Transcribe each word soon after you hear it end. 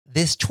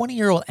This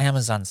 20-year-old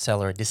Amazon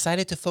seller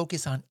decided to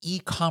focus on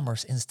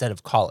e-commerce instead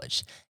of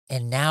college.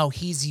 And now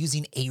he's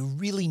using a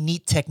really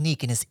neat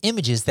technique in his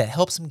images that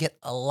helps him get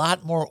a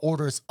lot more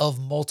orders of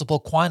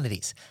multiple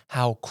quantities.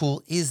 How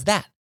cool is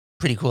that?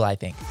 Pretty cool, I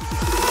think.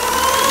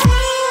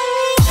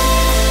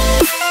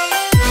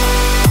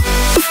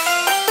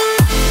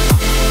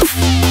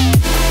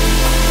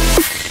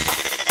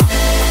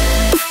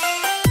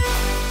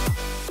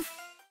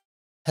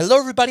 Hello,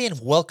 everybody,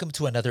 and welcome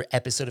to another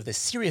episode of the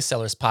Serious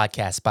Sellers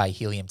Podcast by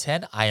Helium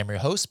 10. I am your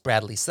host,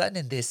 Bradley Sutton,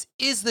 and this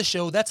is the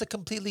show that's a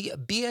completely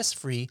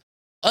BS-free,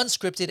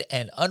 unscripted,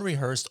 and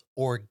unrehearsed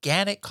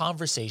organic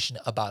conversation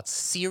about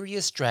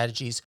serious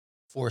strategies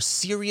for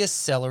serious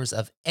sellers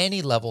of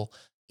any level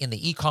in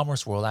the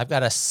e-commerce world. I've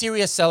got a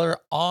serious seller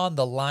on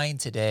the line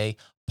today.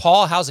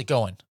 Paul, how's it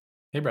going?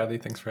 Hey, Bradley.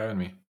 Thanks for having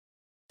me.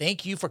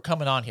 Thank you for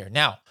coming on here.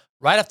 Now,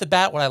 right off the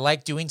bat, what I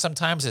like doing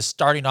sometimes is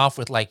starting off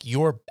with like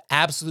your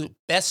absolute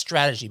best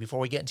strategy before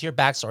we get into your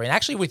backstory. And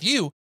actually with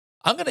you,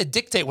 I'm going to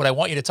dictate what I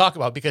want you to talk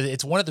about because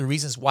it's one of the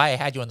reasons why I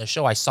had you on the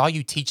show. I saw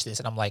you teach this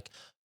and I'm like,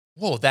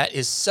 whoa, that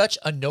is such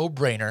a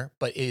no-brainer,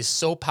 but it is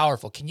so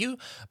powerful. Can you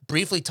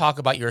briefly talk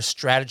about your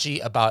strategy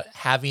about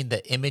having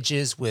the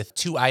images with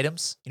two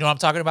items? You know what I'm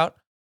talking about?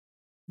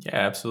 Yeah,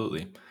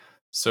 absolutely.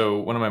 So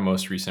one of my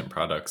most recent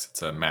products,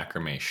 it's a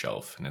macrame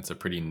shelf, and it's a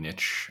pretty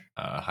niche,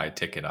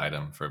 high-ticket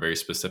item for a very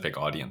specific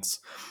audience.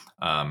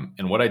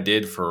 And what I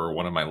did for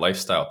one of my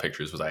lifestyle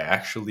pictures was I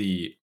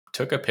actually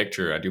took a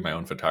picture. I do my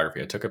own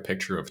photography. I took a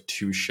picture of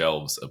two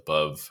shelves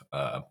above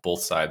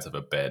both sides of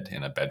a bed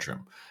in a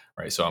bedroom.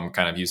 Right. So I'm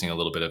kind of using a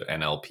little bit of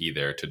NLP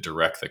there to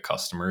direct the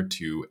customer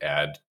to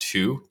add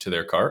two to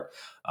their cart.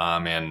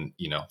 And,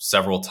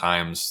 several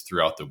times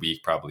throughout the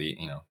week, probably,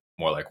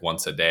 more like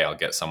once a day, I'll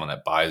get someone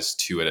that buys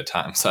two at a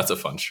time. So that's a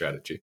fun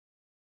strategy.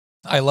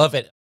 I love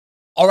it.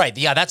 All right.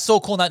 Yeah, that's so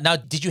cool. Now,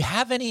 did you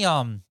have any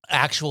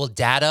actual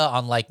data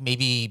on like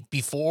maybe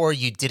before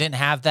you didn't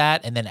have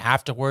that and then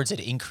afterwards it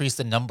increased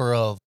the number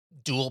of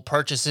dual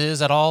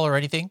purchases at all or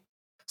anything?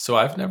 So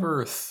I've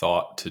never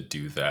thought to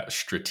do that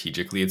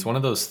strategically. It's one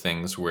of those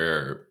things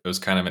where it was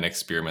kind of an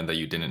experiment that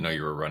you didn't know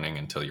you were running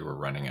until you were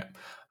running it.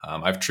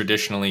 I've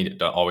traditionally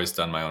always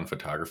done my own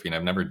photography, and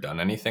I've never done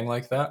anything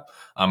like that.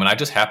 And I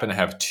just happen to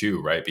have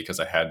two, right? Because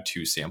I had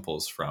two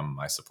samples from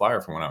my supplier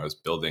from when I was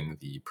building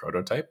the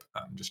prototype,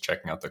 just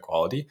checking out the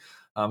quality.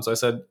 So I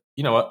said,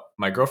 you know what?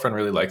 My girlfriend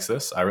really likes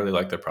this. I really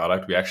like the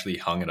product. We actually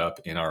hung it up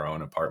in our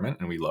own apartment,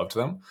 and we loved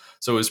them.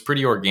 So it was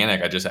pretty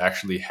organic. I just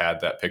actually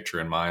had that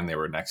picture in mind. They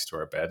were next to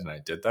our bed, and I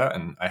did that.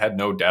 And I had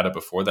no data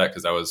before that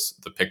because that was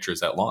the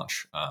pictures at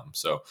launch.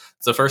 So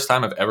it's the first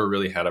time I've ever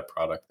really had a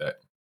product that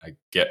I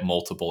get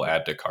multiple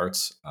add to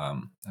carts,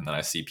 and then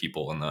I see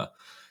people in the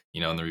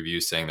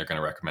reviews saying they're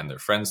going to recommend their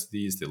friends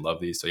these. They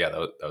love these. So yeah,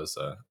 that was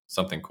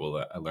something cool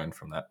that I learned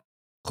from that.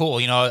 Cool.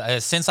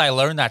 Since I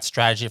learned that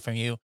strategy from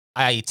you,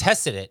 I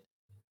tested it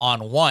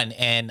on one.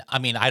 And I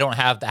mean, I don't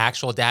have the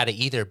actual data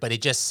either, but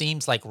it just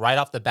seems like right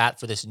off the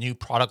bat for this new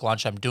product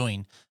launch I'm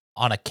doing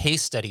on a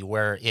case study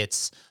where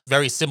it's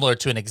very similar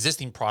to an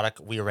existing product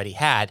we already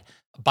had,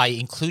 by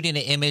including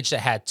an image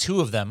that had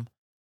two of them,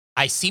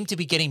 I seem to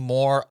be getting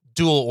more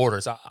dual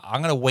orders.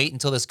 I'm going to wait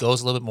until this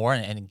goes a little bit more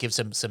and give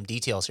some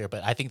details here,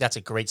 but I think that's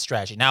a great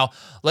strategy. Now,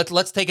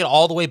 let's take it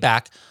all the way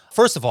back.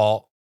 First of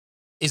all,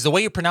 is the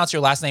way you pronounce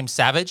your last name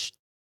Savage?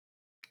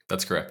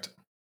 That's correct.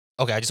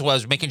 Okay, I just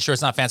was making sure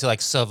it's not fancy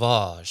like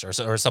Savage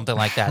or something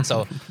like that.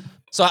 So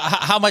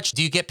how much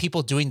do you get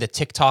people doing the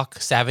TikTok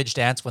Savage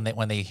dance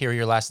when they hear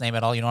your last name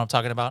at all? You know what I'm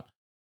talking about?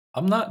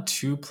 I'm not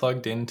too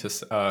plugged into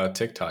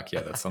TikTok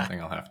yet. That's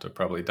something I'll have to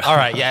probably All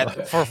right, yeah.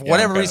 download. For Yeah, I'm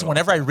whatever kind reason, of old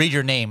whenever I school. read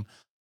your name,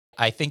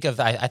 I think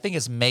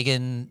it's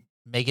Megan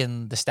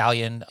the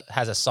Stallion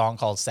has a song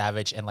called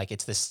Savage, and like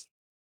it's this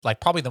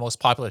like probably the most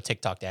popular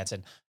TikTok dance.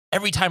 And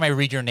every time I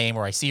read your name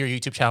or I see your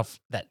YouTube channel,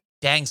 that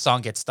dang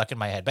song gets stuck in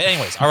my head. But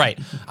anyways, all right,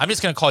 I'm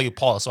just gonna call you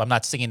Paul, so I'm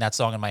not singing that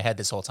song in my head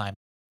this whole time.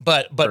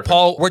 But Perfect.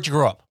 Paul, where'd you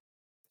grow up?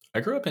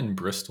 I grew up in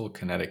Bristol,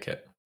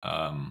 Connecticut,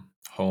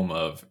 home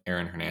of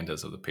Aaron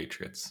Hernandez of the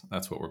Patriots.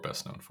 That's what we're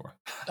best known for.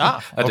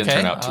 Ah, That didn't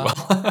turn okay. out too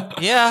well.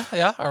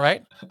 Yeah, all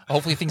right.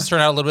 Hopefully things turn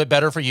out a little bit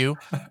better for you.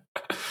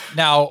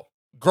 Now,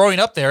 growing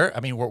up there, I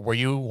mean, were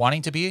you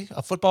wanting to be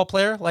a football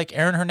player like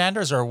Aaron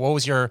Hernandez, or what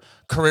was your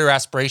career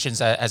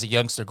aspirations as a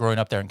youngster growing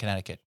up there in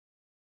Connecticut?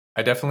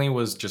 I definitely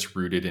was just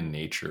rooted in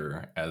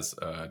nature as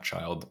a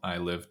child. I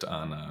lived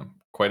on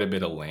quite a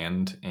bit of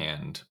land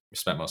and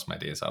spent most of my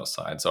days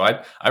outside. So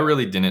I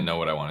really didn't know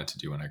what I wanted to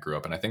do when I grew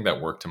up. And I think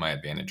that worked to my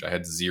advantage. I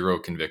had zero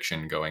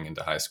conviction going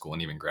into high school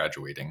and even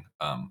graduating.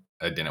 I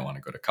didn't want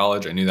to go to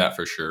college. I knew that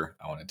for sure.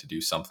 I wanted to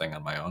do something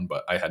on my own,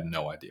 but I had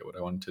no idea what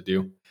I wanted to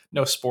do.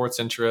 No sports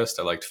interest.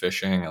 I liked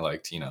fishing. I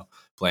liked,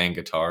 playing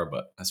guitar.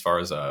 But as far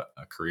as a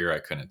career, I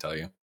couldn't tell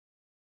you.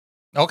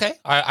 Okay,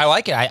 I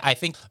like it. I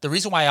think the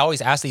reason why I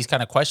always ask these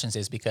kind of questions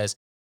is because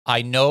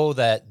I know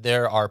that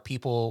there are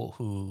people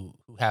who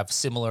have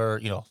similar,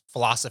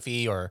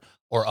 philosophy or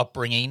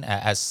upbringing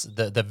as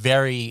the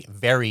very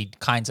varied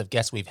kinds of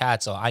guests we've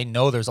had. So I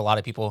know there's a lot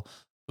of people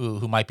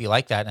who might be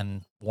like that,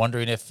 and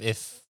wondering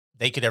if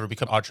they could ever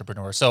become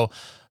entrepreneurs. So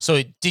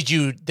did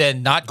you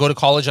then not go to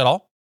college at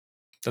all?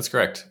 That's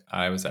correct.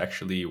 I was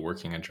actually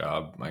working a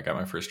job. I got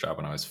my first job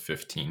when I was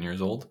 15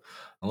 years old.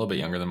 A little bit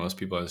younger than most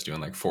people. I was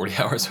doing like 40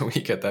 hours a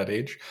week at that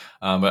age.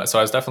 But so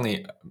I was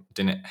definitely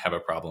didn't have a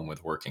problem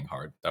with working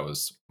hard. That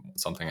was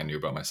something I knew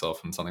about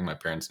myself and something my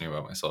parents knew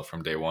about myself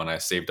from day one. I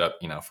saved up,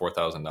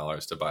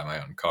 $4,000 to buy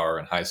my own car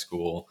in high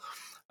school,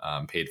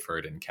 paid for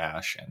it in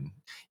cash. And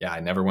yeah, I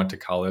never went to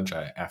college.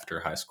 After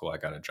high school, I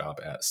got a job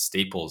at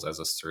Staples as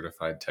a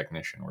certified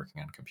technician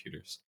working on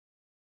computers.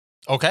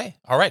 Okay.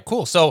 All right,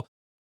 cool. So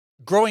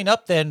growing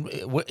up then,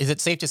 is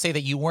it safe to say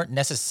that you weren't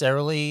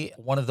necessarily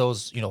one of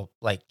those,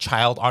 like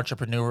child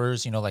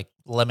entrepreneurs, like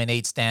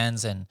lemonade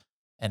stands and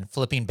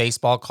flipping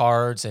baseball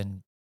cards,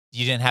 and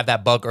you didn't have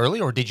that bug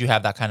early, or did you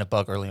have that kind of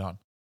bug early on?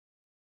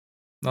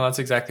 No, that's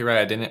exactly right.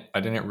 I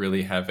didn't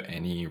really have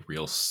any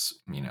real,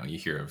 you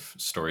hear of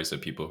stories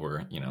of people who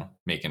are,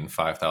 making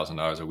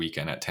 $5,000 a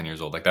weekend at 10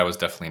 years old. Like that was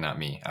definitely not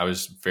me. I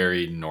was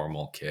very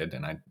normal kid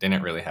and I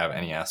didn't really have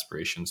any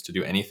aspirations to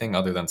do anything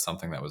other than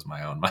something that was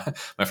my own.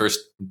 My first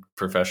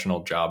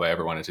professional job I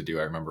ever wanted to do,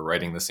 I remember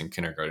writing this in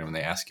kindergarten when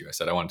they asked you, I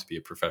said I wanted to be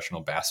a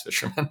professional bass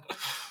fisherman.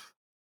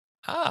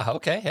 Ah,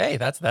 okay. Hey,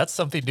 that's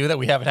something new that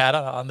we haven't had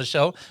on the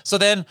show. So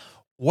then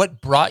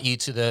what brought you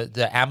to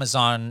the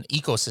Amazon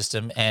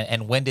ecosystem,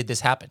 and when did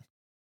this happen?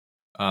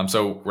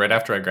 So right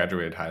after I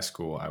graduated high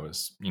school, I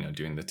was,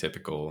 doing the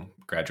typical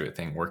graduate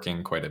thing,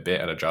 working quite a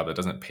bit at a job that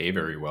doesn't pay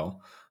very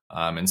well,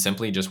 and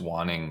simply just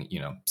wanting,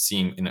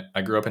 seeing.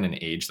 I grew up in an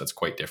age that's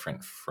quite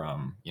different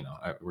from,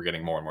 we're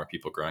getting more and more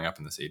people growing up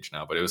in this age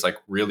now. But it was like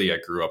really, I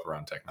grew up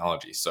around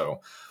technology,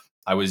 so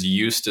I was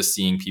used to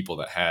seeing people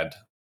that had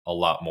a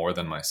lot more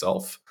than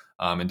myself.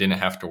 And didn't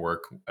have to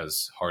work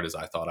as hard as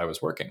I thought I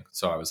was working.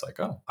 So I was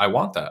like, oh, I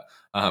want that.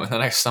 And then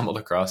I stumbled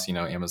across,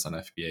 Amazon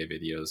FBA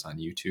videos on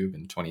YouTube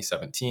in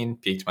 2017,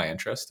 piqued my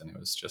interest, and it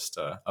was just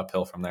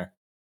uphill from there.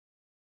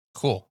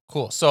 Cool,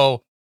 cool.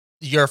 So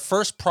your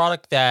first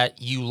product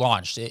that you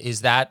launched, is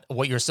that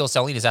what you're still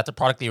selling? Is that the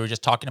product that you were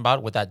just talking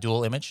about with that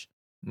dual image?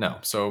 No,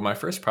 so my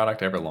first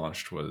product I ever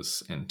launched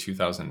was in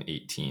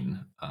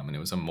 2018, and it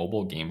was a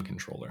mobile game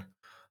controller.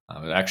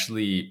 I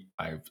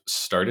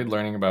started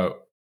learning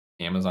about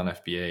Amazon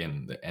FBA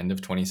in the end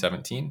of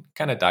 2017.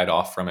 Kind of died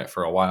off from it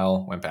for a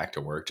while. Went back to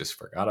work, just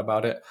forgot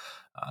about it.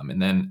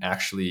 And then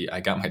actually,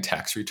 I got my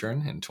tax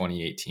return in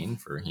 2018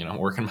 for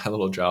working my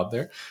little job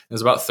there. It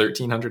was about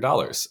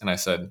 $1,300, and I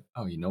said,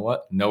 "Oh, you know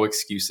what? No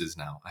excuses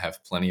now. I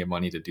have plenty of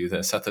money to do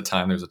this." At the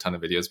time, there's a ton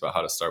of videos about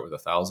how to start with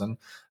 1,000.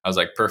 I was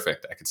like,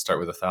 "Perfect! I could start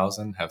with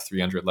 1,000, have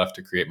 300 left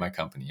to create my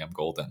company. I'm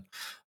golden."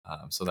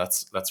 So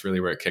that's really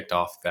where it kicked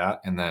off.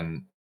 That, and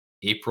then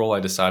April,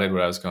 I decided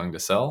what I was going to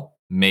sell.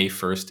 May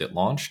 1st, it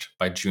launched.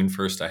 By June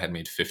 1st, I had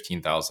made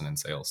 15,000 in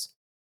sales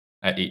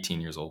at 18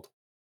 years old.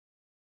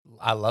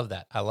 I love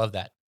that. I love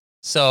that.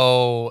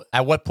 So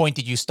at what point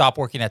did you stop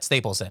working at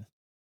Staples then?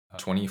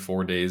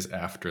 24 days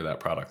after that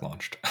product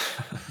launched.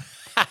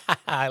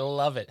 I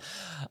love it.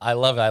 I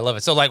love it. I love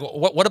it. So like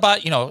what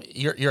about,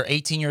 you're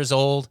 18 years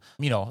old,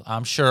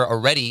 I'm sure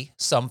already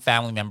some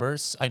family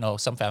members, I know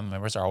some family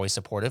members are always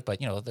supportive, but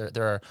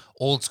there are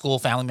old school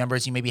family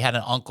members. You maybe had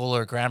an uncle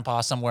or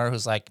grandpa somewhere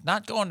who's like,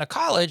 not going to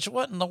college.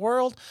 What in the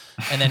world?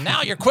 And then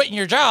now you're quitting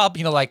your job,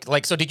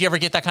 so did you ever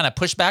get that kind of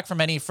pushback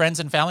from any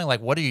friends and family?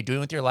 Like, what are you doing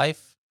with your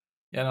life?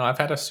 Yeah, no, I've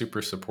had a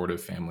super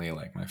supportive family.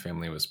 Like my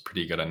family was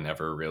pretty good on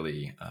never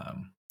really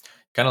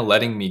kind of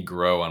letting me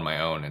grow on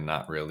my own and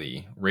not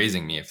really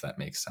raising me, if that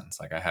makes sense.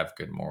 Like I have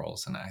good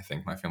morals, and I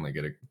think my family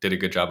did a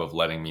good job of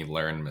letting me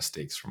learn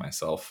mistakes for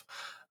myself.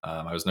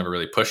 I was never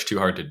really pushed too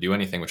hard to do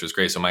anything, which was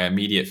great. So my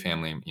immediate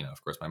family,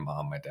 of course, my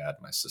mom, my dad,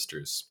 my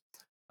sisters,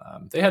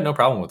 they had no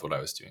problem with what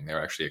I was doing. They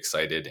were actually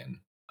excited and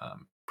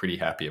pretty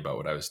happy about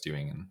what I was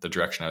doing and the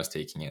direction I was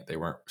taking it. They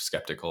weren't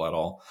skeptical at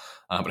all.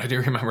 But I do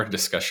remember a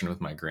discussion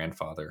with my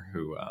grandfather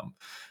who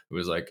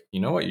was like, you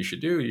know what you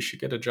should do? You should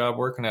get a job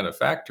working at a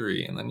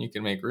factory and then you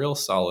can make real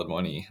solid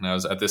money. And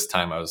at this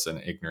time, I was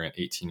an ignorant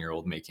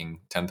 18-year-old making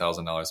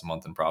 $10,000 a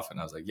month in profit.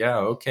 And I was like, yeah,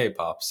 okay,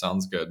 Pop,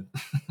 sounds good.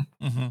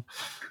 Hmm.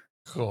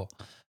 Cool.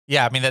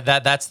 Yeah, I mean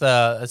that's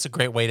a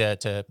great way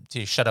to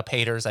shut up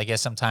haters. I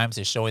guess sometimes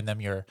is showing them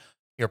your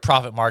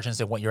profit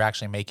margins and what you're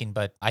actually making.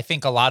 But I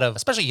think a lot of,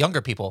 especially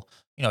younger people,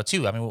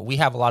 too. I mean, we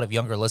have a lot of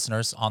younger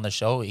listeners on the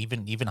show,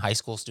 even high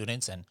school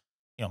students, and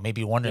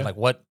maybe wondering Yeah. like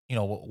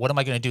what am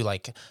I going to do?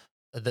 Like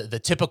the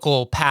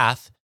typical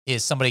path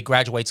is somebody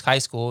graduates high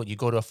school, you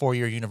go to a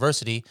 4-year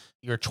university,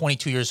 you're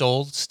 22 years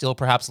old, still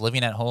perhaps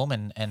living at home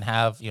and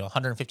have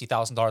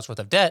 $150,000 worth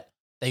of debt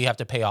that you have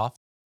to pay off,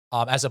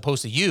 as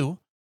opposed to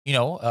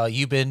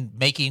you've been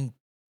making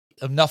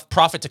enough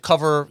profit to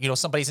cover,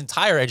 somebody's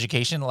entire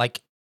education,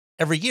 like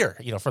every year,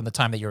 from the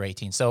time that you're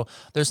 18. So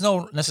there's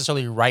no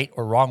necessarily right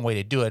or wrong way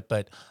to do it,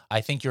 but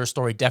I think your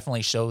story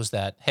definitely shows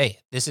that, hey,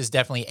 this is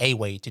definitely a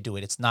way to do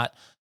it. It's not,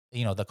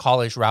 the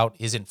college route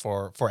isn't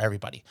for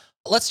everybody.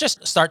 Let's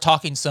just start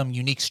talking some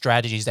unique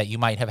strategies that you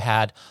might have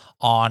had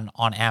on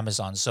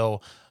Amazon.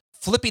 So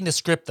flipping the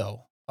script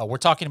though, we're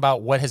talking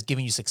about what has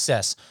given you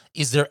success.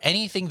 Is there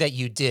anything that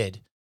you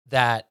did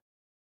that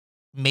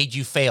made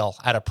you fail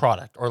at a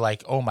product, or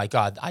like, oh my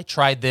God, I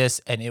tried this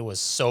and it was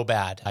so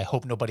bad. I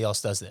hope nobody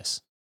else does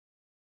this?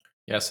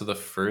 Yeah, so the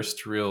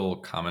first real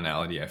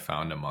commonality I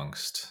found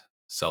amongst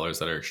sellers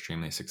that are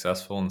extremely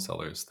successful and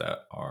sellers that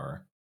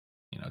are,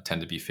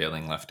 tend to be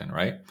failing left and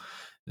right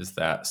is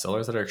that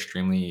sellers that are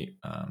extremely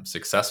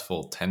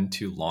successful tend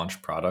to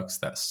launch products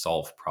that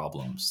solve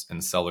problems,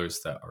 and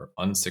sellers that are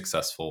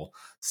unsuccessful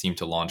seem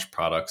to launch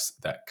products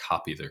that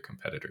copy their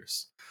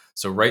competitors.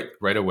 So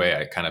right away,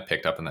 I kind of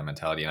picked up on that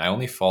mentality, and I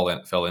only fell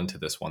into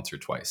this once or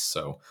twice.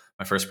 So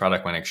my first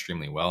product went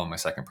extremely well, and my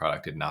second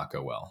product did not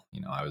go well.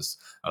 I was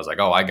like,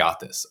 oh, I got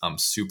this. I'm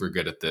super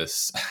good at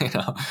this.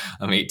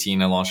 I'm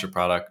 18. I launched a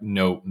product.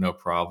 No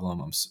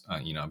problem.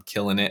 I'm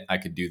killing it. I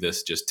could do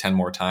this just 10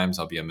 more times.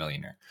 I'll be a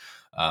millionaire.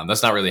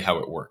 That's not really how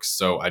it works.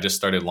 So I just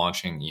started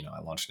launching,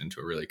 I launched into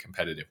a really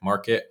competitive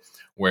market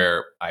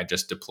where I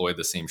just deployed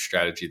the same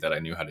strategy that I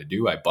knew how to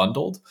do. I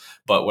bundled,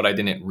 but what I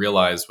didn't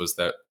realize was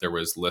that there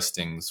was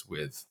listings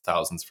with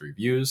thousands of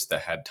reviews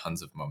that had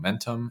tons of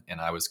momentum. And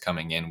I was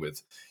coming in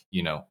with,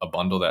 a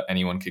bundle that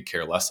anyone could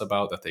care less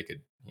about, that they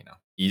could,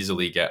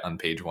 easily get on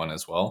page one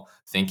as well,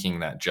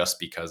 thinking that just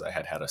because I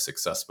had had a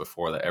success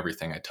before, that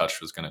everything I touched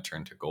was going to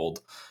turn to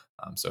gold.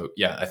 So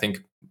yeah, I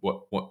think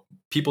what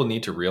people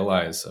need to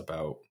realize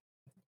about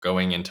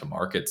going into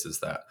markets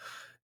is that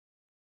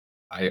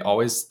I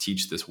always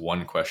teach this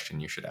one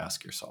question you should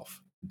ask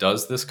yourself.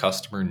 Does this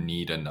customer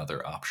need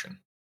another option?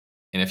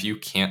 And if you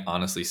can't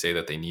honestly say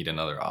that they need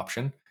another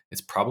option,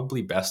 it's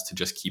probably best to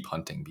just keep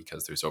hunting,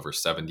 because there's over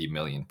 70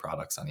 million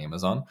products on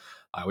Amazon.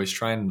 I always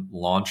try and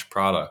launch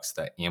products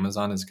that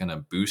Amazon is going to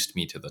boost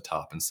me to the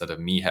top, instead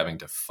of me having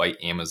to fight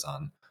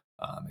Amazon,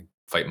 and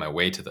fight my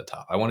way to the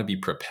top. I want to be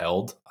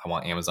propelled. I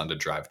want Amazon to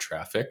drive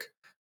traffic.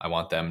 I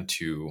want them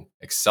to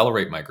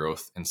accelerate my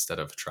growth instead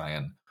of try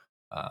and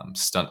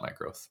stunt my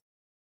growth.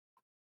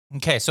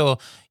 Okay, so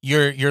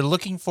you're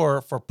looking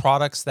for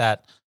products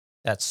that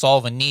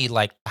solve a need.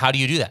 Like, how do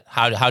you do that?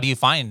 How do you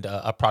find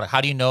a product?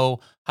 How do you know?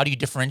 How do you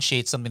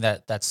differentiate something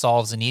that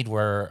solves a need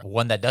where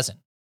one that doesn't?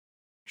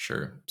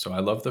 Sure. So I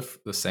love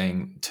the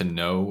saying, to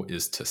know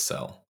is to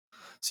sell.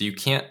 So you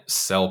can't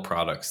sell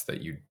products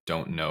that you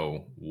don't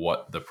know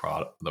what the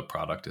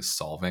product is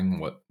solving,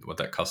 what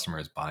that customer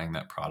is buying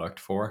that product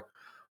for.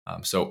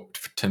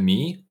 To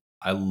me,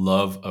 I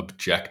love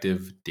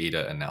objective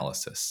data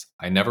analysis.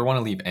 I never want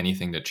to leave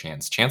anything to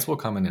chance. Chance will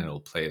come in and it'll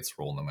play its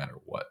role no matter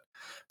what.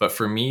 But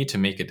for me to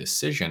make a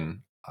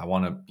decision, I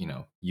want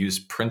to, use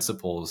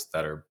principles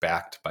that are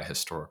backed by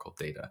historical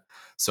data.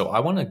 So I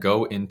want to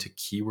go into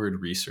keyword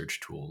research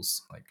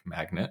tools like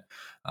Magnet,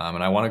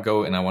 and I want to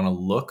go and I want to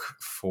look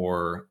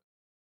for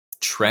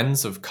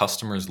trends of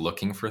customers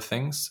looking for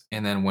things.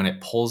 And then when it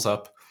pulls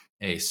up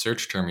a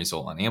search term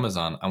result on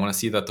Amazon, I want to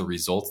see that the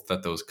results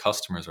that those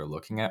customers are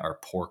looking at are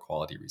poor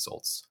quality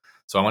results.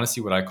 So I want to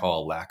see what I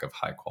call a lack of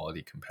high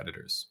quality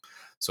competitors.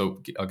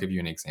 So I'll give you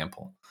an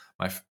example.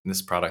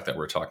 This product that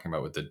we're talking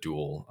about with the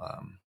dual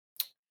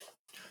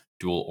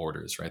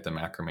orders, right? The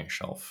macrame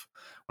shelf.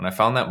 When I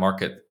found that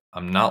market,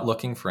 I'm not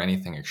looking for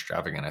anything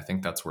extravagant. I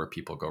think that's where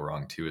people go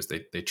wrong too, is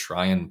they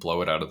try and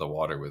blow it out of the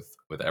water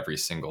with every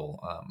single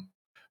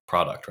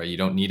product, right? You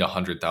don't need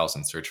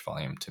 100,000 search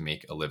volume to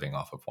make a living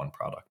off of one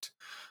product.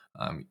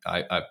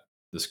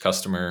 This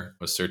customer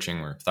was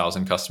searching, or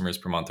 1,000 customers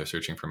per month are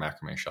searching for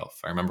macrame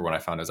shelf. I remember when I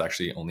found it was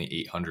actually only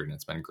 800, and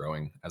it's been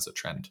growing as a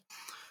trend.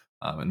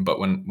 But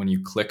when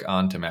you click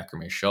onto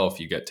macrame shelf,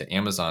 you get to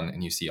Amazon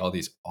and you see all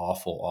these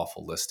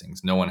awful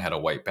listings. No one had a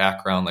white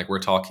background. Like, we're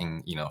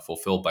talking,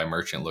 fulfilled by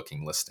merchant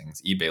looking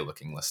listings, eBay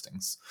looking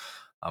listings.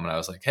 And I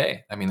was like,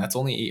 hey, I mean, that's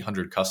only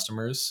 800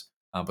 customers,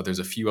 but there's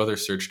a few other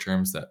search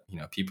terms that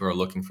people are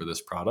looking for this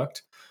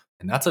product,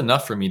 and that's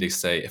enough for me to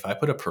say, if I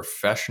put a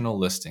professional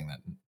listing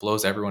that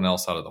blows everyone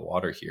else out of the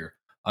water here,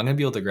 I'm going to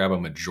be able to grab a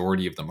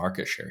majority of the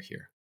market share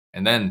here.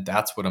 And then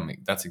that's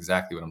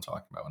exactly what I'm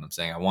talking about when I'm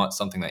saying I want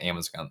something that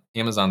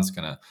Amazon's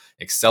going to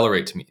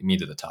accelerate me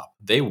to the top.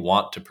 They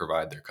want to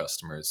provide their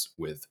customers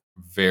with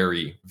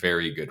very,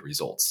 very good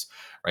results,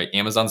 right?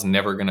 Amazon's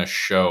never going to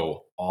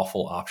show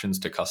awful options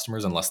to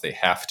customers unless they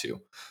have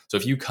to. So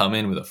if you come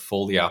in with a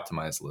fully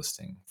optimized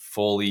listing,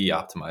 fully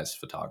optimized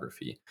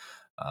photography,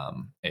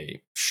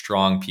 a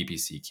strong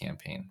PPC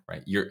campaign,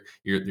 right?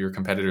 Your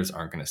competitors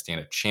aren't going to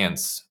stand a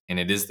chance, and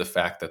it is the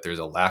fact that there's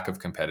a lack of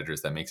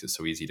competitors that makes it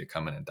so easy to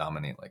come in and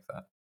dominate like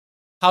that.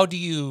 How do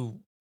you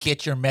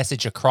get your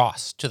message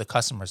across to the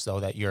customers though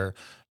that your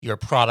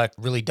product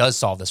really does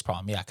solve this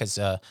problem? Yeah, because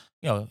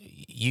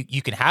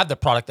you can have the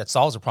product that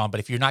solves a problem,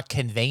 but if you're not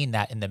conveying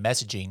that in the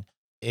messaging,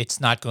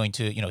 it's not going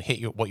to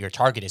hit what your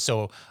target is.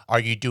 So are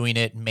you doing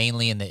it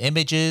mainly in the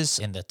images,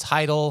 in the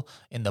title,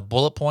 in the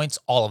bullet points,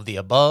 all of the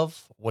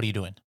above? What are you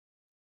doing?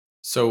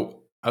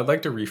 So I'd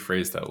like to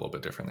rephrase that a little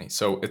bit differently.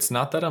 So it's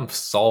not that I'm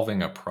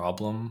solving a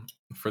problem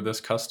for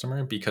this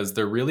customer, because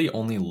they're really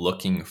only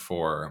looking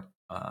for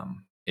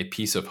a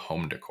piece of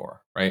home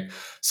decor, right?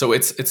 So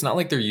it's not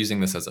like they're using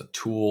this as a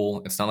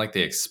tool. It's not like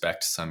they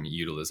expect some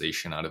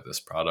utilization out of this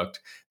product.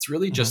 It's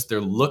really Mhm. just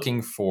they're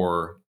looking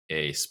for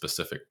a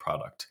specific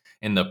product.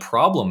 And the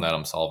problem that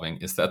I'm solving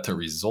is that the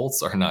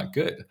results are not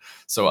good.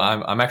 So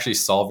I'm actually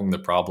solving the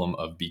problem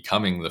of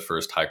becoming the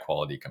first high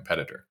quality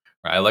competitor.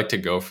 Right? I like to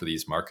go for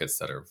these markets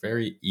that are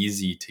very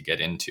easy to get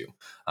into.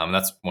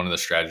 That's one of the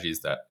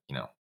strategies that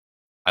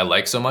I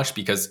like so much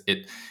because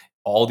it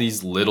all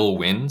these little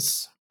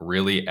wins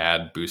really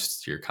add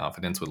boosts to your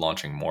confidence with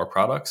launching more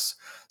products.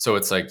 So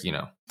it's like,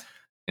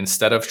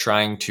 instead of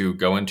trying to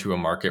go into a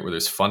market where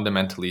there's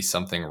fundamentally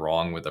something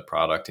wrong with the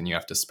product and you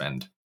have to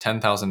spend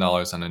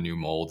 $10,000 on a new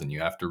mold and you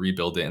have to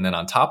rebuild it. And then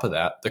on top of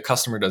that, the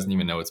customer doesn't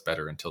even know it's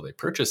better until they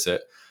purchase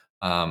it.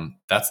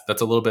 That's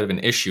a little bit of an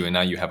issue. And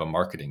now you have a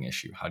marketing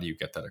issue. How do you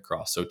get that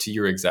across? So to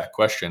your exact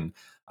question,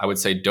 I would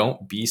say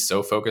don't be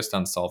so focused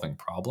on solving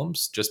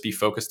problems. Just be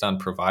focused on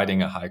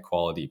providing a high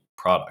quality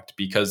product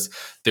because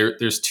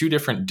there's two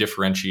different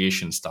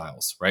differentiation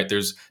styles, right?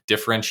 There's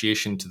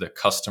differentiation to the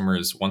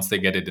customers once they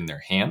get it in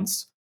their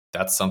hands.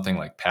 That's something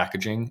like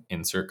packaging,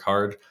 insert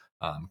card,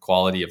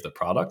 quality of the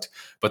product.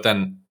 But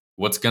then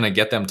what's going to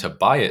get them to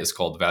buy it is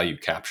called value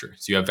capture.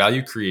 So you have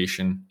value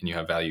creation and you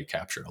have value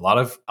capture. A lot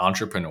of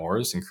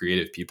entrepreneurs and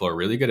creative people are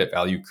really good at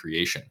value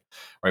creation,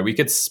 right? We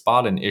could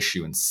spot an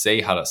issue and say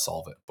how to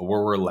solve it, but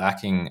where we're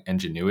lacking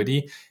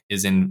ingenuity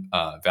is in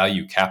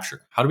value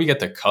capture. How do we get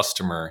the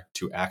customer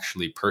to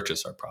actually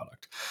purchase our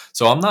product?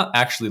 So I'm not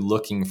actually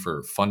looking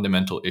for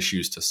fundamental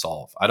issues to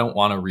solve. I don't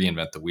want to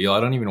reinvent the wheel.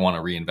 I don't even want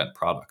to reinvent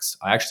products.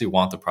 I actually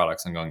want the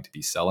products I'm going to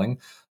be selling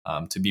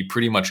to be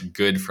pretty much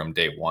good from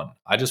day one.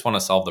 I just want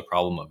to solve the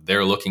problem of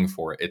they're looking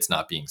for it, it's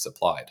not being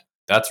supplied.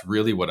 That's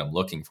really what I'm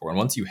looking for. And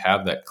once you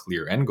have that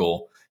clear end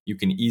goal, you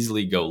can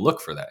easily go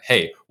look for that.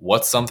 Hey,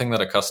 what's something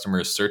that a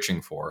customer is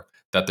searching for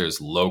that there's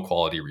low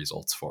quality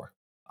results for?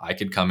 I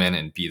could come in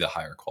and be the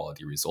higher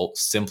quality result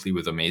simply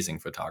with amazing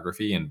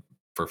photography and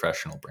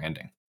professional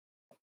branding.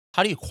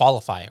 How do you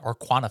qualify or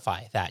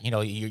quantify that?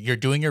 You're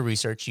doing your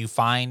research, you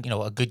find,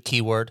 a good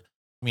keyword,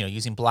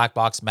 using Black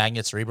Box,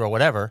 Magnet, Cerebro,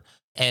 whatever.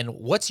 And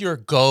what's your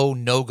go,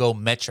 no go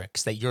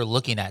metrics that you're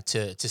looking at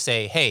to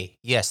say, hey,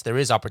 yes, there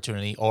is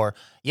opportunity, or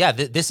yeah,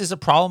 this is a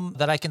problem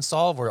that I can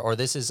solve, or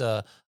this is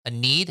a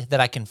need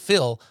that I can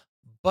fill.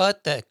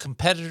 But the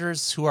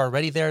competitors who are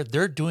already there,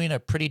 they're doing a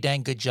pretty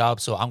dang good job.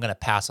 So I'm going to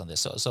pass on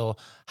this. So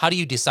how do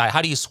you decide?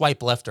 How do you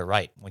swipe left or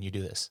right when you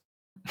do this?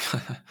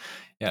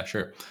 Yeah,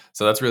 sure.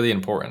 So that's really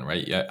important,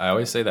 right? Yeah, I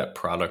always say that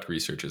product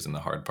research isn't the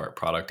hard part.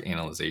 Product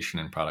analyzation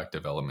and product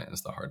development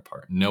is the hard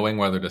part. Knowing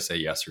whether to say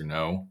yes or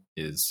no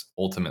is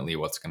ultimately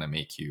what's going to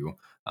make you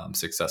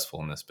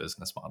successful in this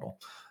business model.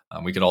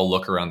 We could all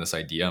look around this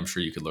idea. I'm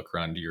sure you could look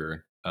around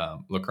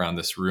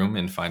this room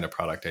and find a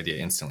product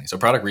idea instantly. So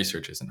product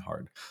research isn't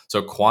hard.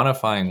 So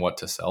quantifying what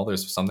to sell,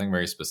 there's something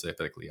very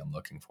specifically I'm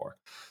looking for.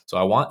 So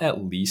I want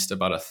at least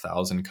about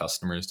 1,000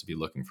 customers to be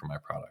looking for my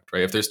product,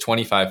 right? If there's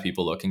 25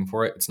 people looking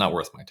for it, it's not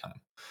worth my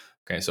time.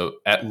 Okay, so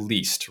at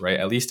least, right?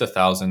 At least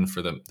 1,000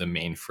 for the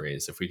main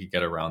phrase. If we could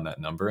get around that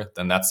number,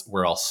 then that's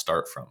where I'll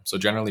start from. So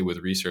generally with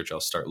research,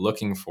 I'll start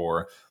looking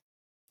for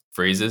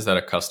phrases that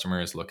a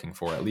customer is looking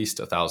for at least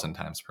 1,000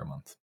 times per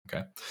month.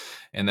 Okay.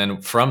 And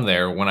then from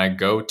there, when I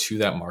go to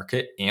that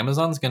market,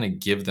 Amazon's going to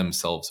give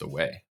themselves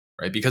away,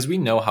 right? Because we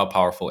know how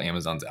powerful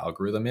Amazon's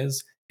algorithm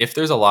is. If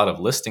there's a lot of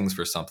listings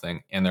for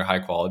something and they're high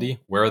quality,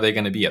 where are they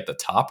going to be at the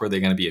top, or are they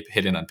going to be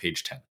hidden on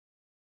page 10?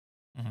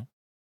 Mhm.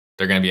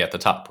 They're going to be at the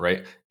top,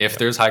 right? If Yep.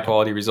 there's high Yep.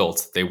 quality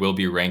results, they will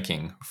be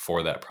ranking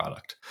for that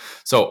product.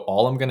 So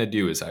all I'm going to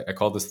do is I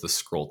call this the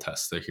scroll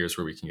test. So here's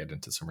where we can get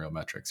into some real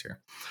metrics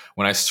here.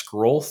 When I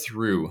scroll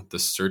through the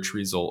search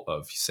result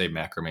of, say,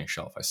 macrame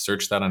shelf, I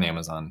search that on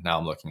Amazon. Now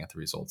I'm looking at the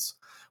results.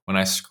 When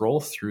I scroll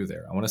through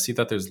there, I want to see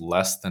that there's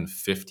less than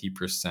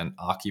 50%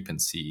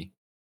 occupancy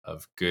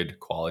of good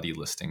quality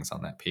listings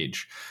on that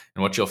page.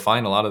 And what you'll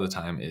find a lot of the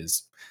time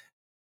is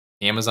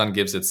Amazon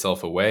gives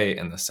itself away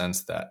in the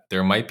sense that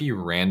there might be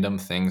random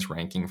things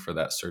ranking for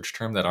that search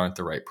term that aren't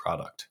the right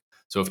product.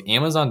 So if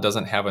Amazon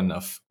doesn't have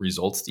enough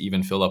results to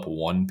even fill up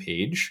one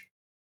page,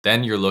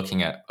 then you're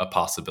looking at a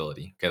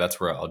possibility. Okay, that's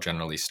where I'll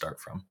generally start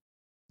from.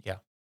 Yeah.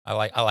 I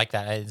like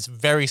that. It's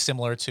very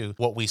similar to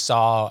what we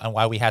saw and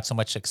why we had so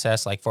much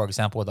success. Like, for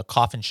example, with the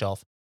coffin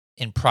shelf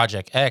in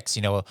Project X,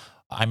 I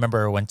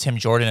remember when Tim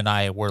Jordan and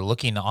I were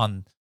looking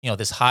on,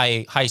 this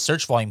high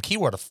search volume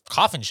keyword of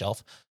coffin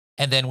shelf.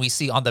 And then we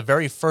see on the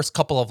very first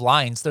couple of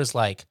lines, there's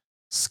like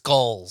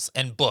skulls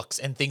and books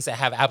and things that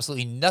have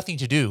absolutely nothing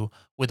to do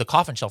with the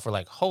coffin shelf. We're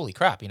like, holy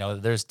crap,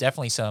 there's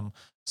definitely some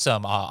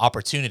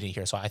opportunity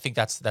here. So I think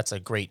that's a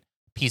great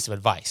piece of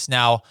advice.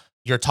 Now,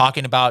 you're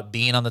talking about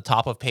being on the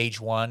top of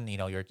page one.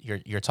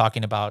 You're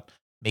talking about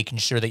making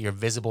sure that you're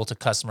visible to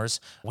customers.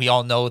 We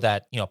all know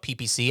that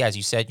PPC, as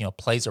you said,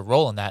 plays a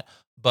role in that.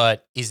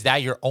 But is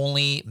that your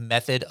only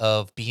method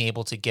of being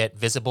able to get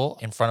visible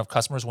in front of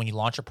customers when you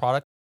launch a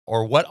product?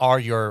 Or what are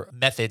your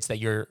methods that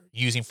you're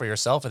using for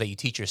yourself or that you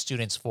teach your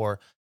students for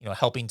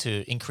helping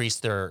to increase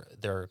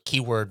their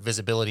keyword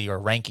visibility or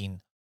ranking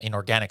in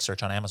organic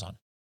search on Amazon?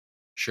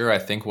 Sure, I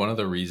think one of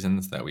the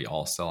reasons that we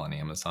all sell on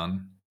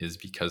Amazon is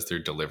because they're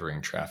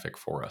delivering traffic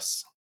for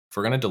us. if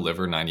we're going to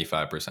deliver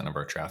 95% of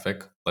our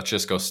traffic, let's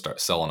just go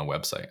start sell on a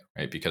website,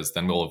 right? Because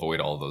then we'll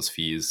avoid all of those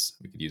fees.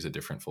 We could use a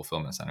different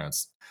fulfillment center.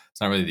 It's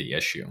not really the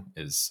issue.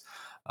 Is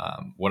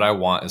what I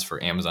want is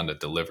for Amazon to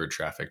deliver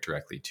traffic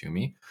directly to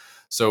me.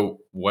 So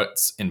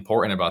what's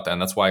important about that,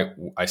 and that's why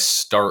I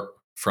start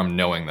from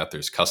knowing that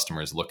there's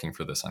customers looking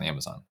for this on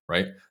Amazon,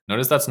 right?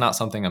 Notice that's not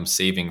something I'm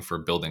saving for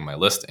building my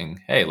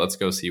listing. Hey, let's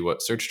go see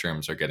what search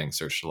terms are getting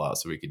searched a lot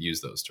so we could use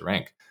those to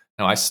rank.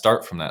 No, I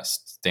start from that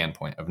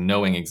standpoint of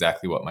knowing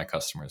exactly what my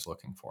customer is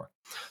looking for.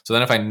 So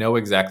then if I know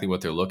exactly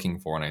what they're looking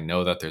for and I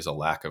know that there's a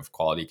lack of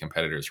quality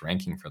competitors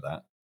ranking for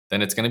that,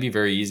 then it's going to be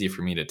very easy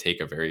for me to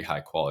take a very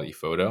high quality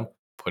photo,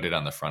 put it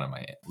on the front of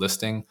my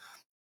listing,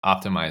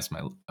 optimize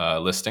my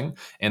listing,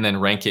 and then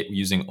rank it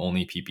using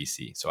only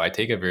PPC. So I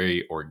take a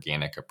very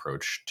organic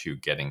approach to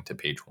getting to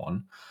page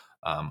one.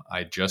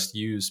 I just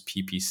use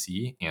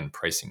PPC and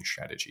pricing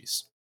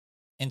strategies.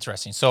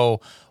 Interesting.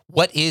 So,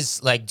 what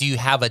is like, do you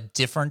have a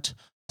different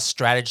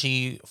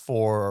strategy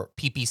for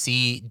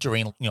PPC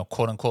during,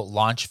 quote unquote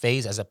launch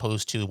phase as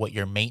opposed to what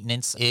your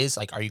maintenance is?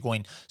 Like, are you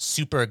going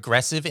super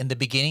aggressive in the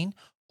beginning?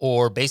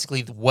 Or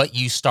basically what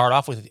you start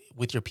off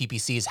with your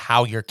PPC is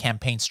how your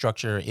campaign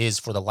structure is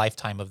for the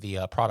lifetime of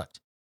the product?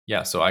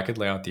 Yeah, so I could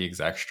lay out the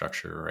exact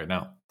structure right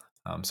now.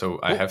 So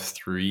I Cool. have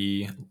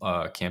three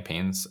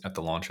campaigns at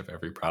the launch of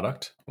every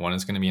product. One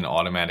is going to be an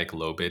automatic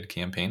low bid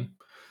campaign.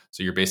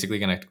 So you're basically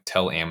going to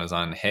tell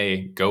Amazon,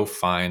 hey, go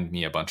find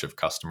me a bunch of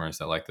customers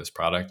that like this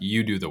product.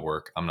 You do the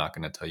work. I'm not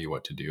going to tell you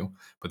what to do.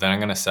 But then I'm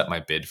going to set my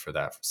bid for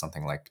that for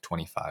something like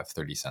 25,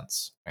 30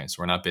 cents. Right?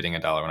 So we're not bidding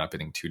 $1. We're not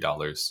bidding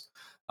 $2.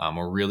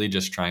 We're really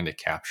just trying to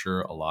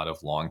capture a lot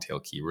of long tail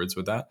keywords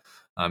with that.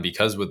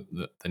 Because with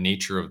the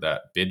nature of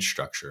that bid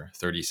structure,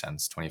 30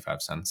 cents,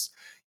 25 cents,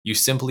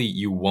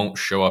 you won't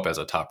show up as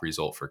a top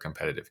result for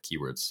competitive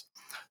keywords.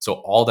 So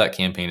all that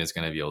campaign is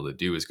going to be able to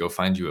do is go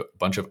find you a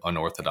bunch of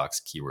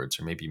unorthodox keywords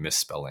or maybe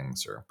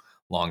misspellings or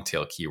long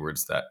tail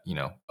keywords that,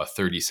 a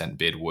 30-cent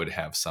bid would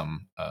have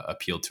some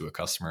appeal to a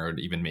customer or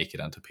even make it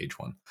onto page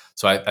one.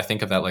 So I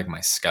think of that like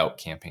my scout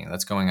campaign.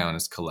 That's going out and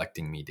is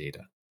collecting me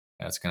data.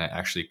 That's going to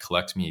actually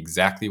collect me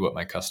exactly what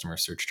my customer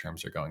search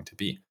terms are going to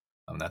be.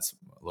 That's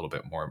a little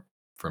bit more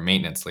for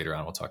maintenance later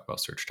on. We'll talk about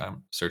search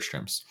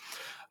terms.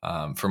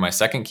 For my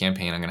second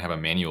campaign, I'm going to have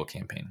a manual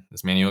campaign.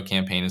 This manual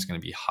campaign is going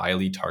to be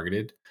highly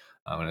targeted,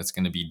 and it's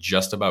going to be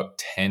just about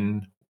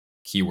 10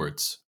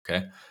 keywords.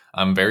 Okay.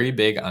 I'm very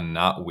big on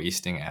not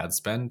wasting ad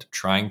spend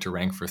trying to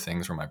rank for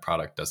things where my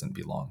product doesn't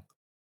belong.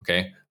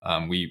 Okay.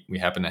 We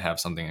happen to have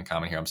something in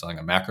common here. I'm selling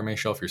a macrame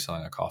shelf. You're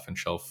selling a coffin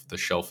shelf. The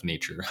shelf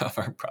nature of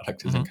our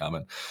product is in Hmm.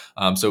 common.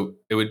 So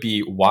it would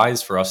be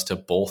wise for us to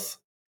both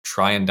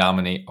try and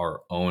dominate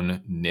our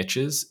own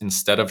niches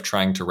instead of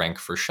trying to rank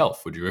for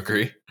shelf. Would you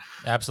agree?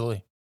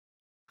 Absolutely.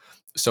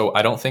 So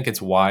I don't think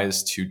it's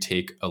wise to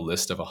take a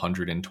list of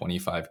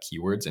 125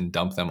 keywords and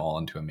dump them all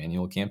into a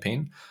manual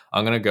campaign.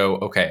 I'm going to go,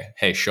 okay,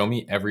 hey, show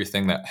me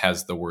everything that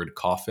has the word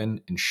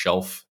coffin and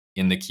shelf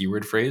in the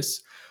keyword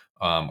phrase,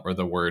 or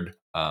the word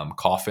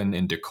coffin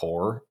and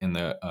decor in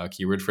the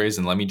keyword phrase.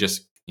 And let me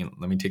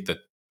take the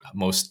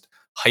most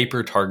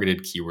hyper targeted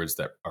keywords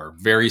that are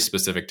very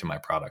specific to my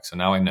product. So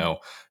now I know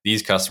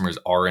these customers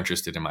are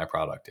interested in my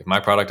product. If my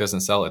product doesn't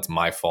sell, it's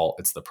my fault.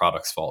 It's the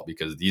product's fault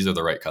because these are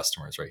the right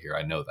customers right here.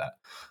 I know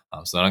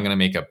that. So then I'm going to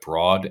make a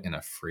broad and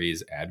a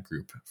phrase ad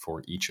group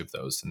for each of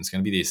those. And it's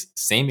going to be these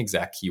same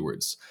exact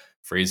keywords.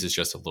 Phrase is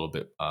just a little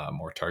bit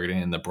more targeted,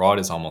 and the broad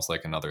is almost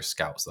like another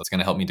scout. So that's going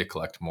to help me to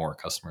collect more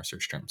customer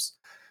search terms.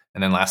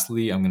 And then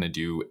lastly, I'm going to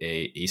do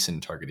a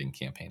ASIN targeting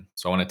campaign.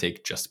 So I want to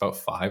take just about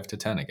 5 to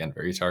 10, again,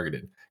 very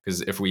targeted. Because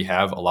if we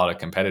have a lot of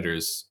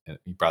competitors,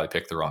 you probably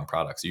pick the wrong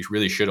products. You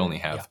really should only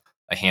Yeah. have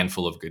a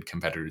handful of good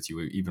competitors you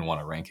would even want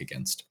to rank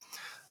against.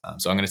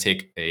 So I'm going to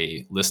take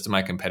a list of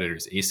my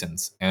competitors'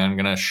 ASINs, and I'm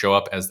going to show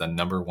up as the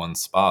number one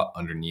spot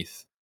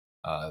underneath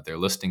their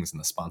listings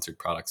and the sponsored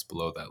products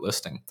below that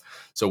listing.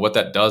 So what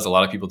that does, a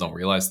lot of people don't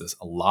realize this.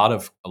 A lot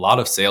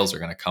of sales are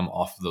going to come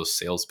off of those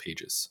sales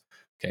pages.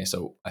 Okay,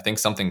 so I think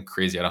something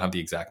crazy. I don't have the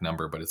exact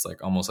number, but it's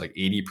like almost like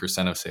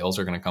 80% of sales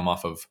are going to come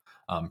off of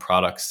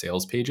product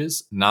sales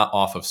pages, not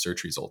off of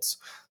search results.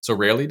 So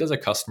rarely does a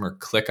customer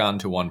click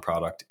onto one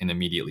product and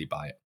immediately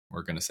buy it.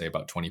 We're going to say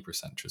about 20%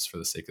 just for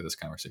the sake of this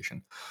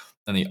conversation.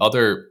 And the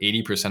other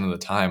 80% of the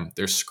time,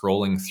 they're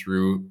scrolling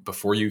through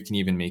before you can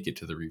even make it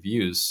to the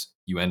reviews.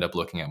 You end up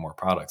looking at more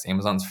products.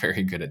 Amazon's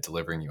very good at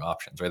delivering you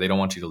options, right? They don't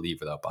want you to leave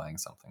without buying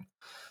something.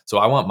 So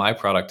I want my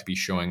product to be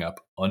showing up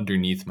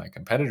underneath my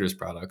competitors'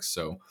 products.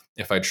 So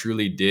if I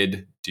truly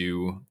did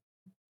do,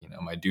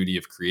 my duty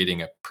of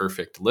creating a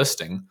perfect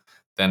listing,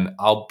 then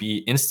I'll be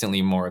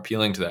instantly more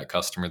appealing to that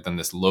customer than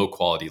this low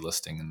quality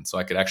listing. And so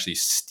I could actually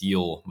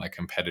steal my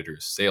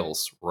competitors'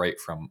 sales right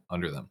from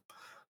under them.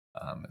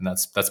 And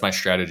that's my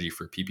strategy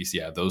for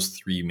PPC. I have those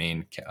three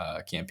main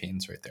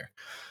campaigns right there.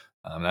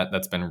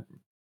 That's been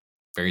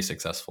very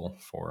successful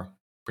for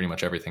pretty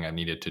much everything I've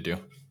needed to do.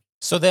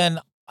 So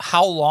then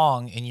how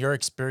long in your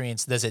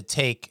experience does it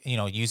take,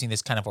 using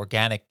this kind of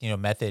organic,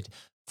 method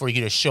for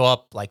you to show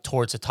up like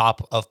towards the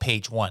top of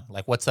page one?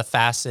 Like what's the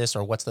fastest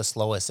or what's the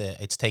slowest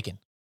it's taken?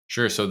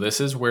 Sure. So this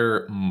is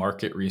where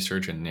market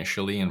research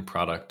initially and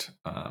product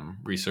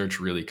research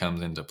really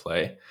comes into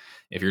play.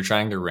 If you're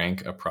trying to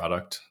rank a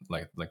product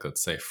like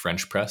let's say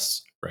French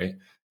press, right?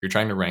 You're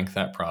trying to rank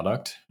that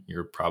product.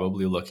 You're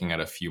probably looking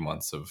at a few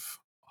months of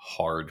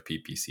hard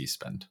PPC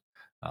spend,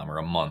 or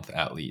a month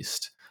at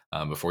least,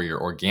 before your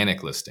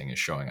organic listing is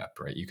showing up.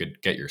 Right? You could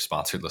get your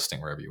sponsored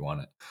listing wherever you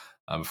want it,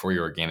 before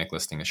your organic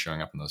listing is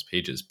showing up in those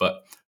pages.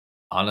 But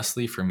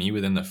honestly, for me,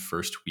 within the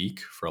first week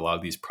for a lot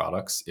of these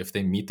products, if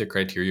they meet the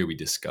criteria we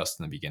discussed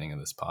in the beginning of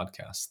this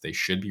podcast, they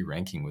should be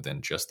ranking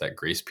within just that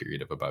grace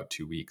period of about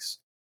 2 weeks.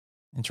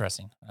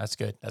 Interesting. That's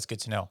good. That's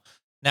good to know.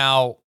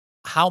 Now,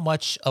 how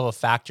much of a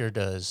factor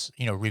does,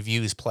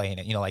 reviews play in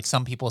it? Like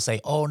some people say,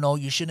 oh no,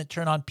 you shouldn't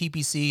turn on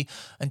PPC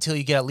until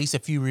you get at least a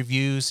few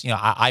reviews.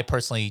 I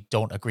personally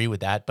don't agree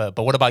with that, but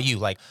what about you?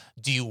 Like,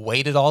 do you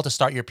wait at all to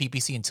start your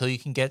PPC until you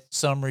can get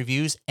some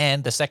reviews?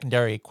 And the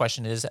secondary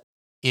question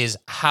is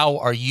how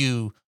are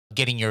you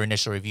getting your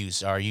initial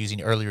reviews? Are you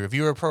using early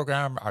reviewer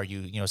program? Are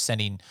you,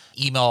 sending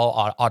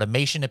email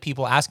automation to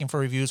people asking for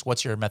reviews?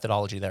 What's your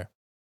methodology there?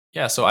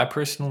 Yeah, so I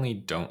personally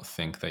don't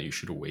think that you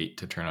should wait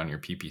to turn on your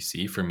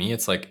PPC. For me,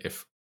 it's like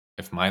if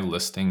my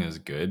listing is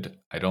good,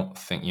 I don't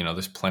think,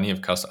 there's plenty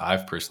of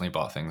I've personally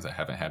bought things that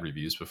haven't had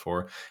reviews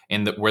before.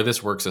 And where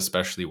this works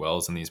especially well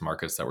is in these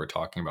markets that we're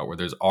talking about where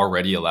there's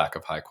already a lack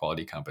of high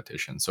quality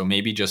competition. So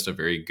maybe just a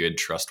very good,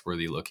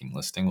 trustworthy looking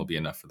listing will be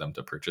enough for them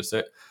to purchase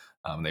it.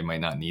 They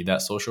might not need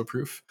that social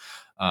proof.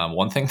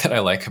 One thing that I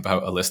like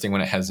about a listing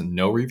when it has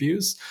no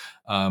reviews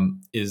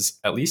is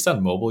at least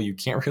on mobile, you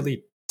can't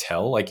really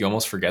tell. Like you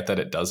almost forget that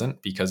it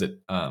doesn't, because it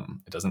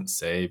doesn't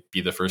say be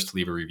the first to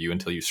leave a review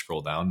until you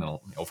scroll down, and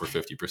over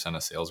 50%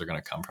 of sales are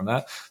going to come from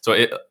that.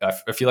 So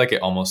I feel like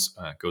it almost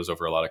goes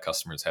over a lot of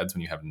customers' heads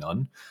when you have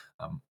none.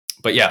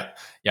 But yeah,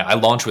 I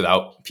launch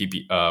without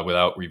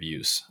without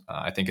reviews.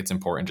 I think it's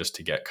important just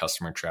to get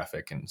customer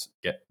traffic and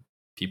get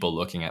people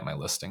looking at my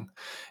listing.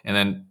 And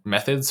then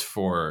methods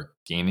for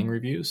gaining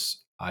reviews,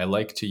 I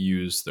like to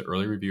use the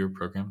early reviewer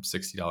program,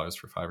 $60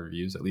 for 5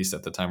 reviews, at least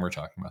at the time we're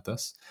talking about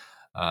this.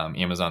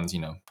 Amazon's,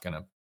 going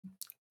to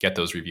get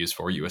those reviews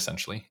for you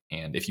essentially.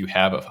 And if you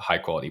have a high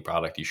quality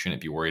product, you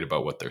shouldn't be worried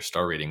about what their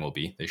star rating will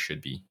be. They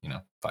should be,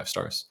 5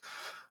 stars.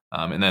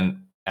 And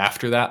then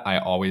after that, I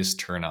always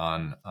turn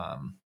on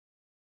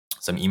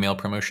some email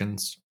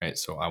promotions, right?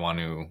 So I want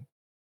to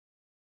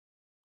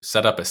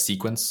set up a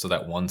sequence so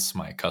that once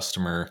my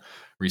customer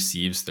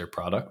receives their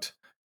product,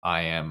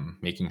 I am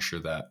making sure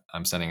that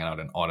I'm sending out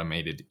an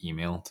automated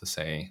email to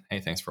say, hey,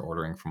 thanks for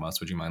ordering from us.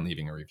 Would you mind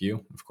leaving a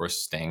review? Of course,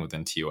 staying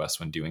within TOS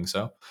when doing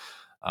so.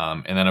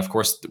 And then, of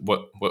course,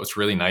 what's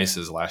really nice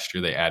is last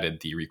year they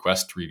added the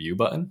request review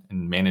button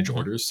and manage Mhm.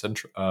 orders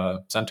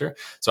center.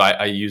 So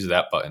I use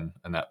that button,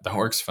 and that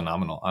works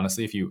phenomenal.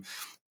 Honestly, if you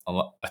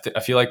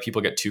I feel like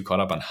people get too caught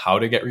up on how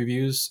to get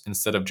reviews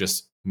instead of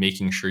just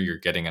making sure you're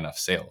getting enough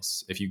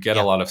sales. If you get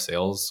a Yeah. lot of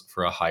sales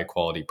for a high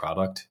quality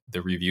product,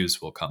 the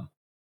reviews will come.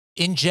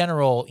 In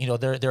general,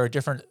 there are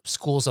different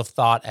schools of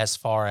thought as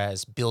far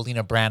as building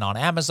a brand on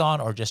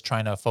Amazon or just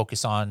trying to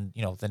focus on,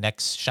 the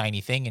next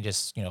shiny thing and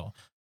just,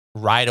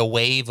 ride a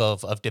wave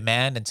of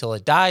demand until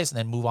it dies and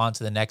then move on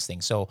to the next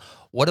thing. So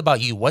what about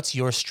you? What's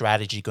your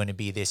strategy going to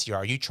be this year?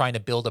 Are you trying to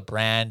build a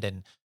brand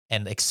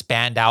and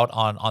expand out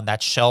on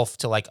that shelf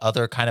to like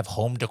other kind of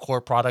home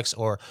decor products?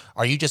 Or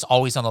are you just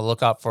always on the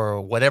lookout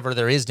for whatever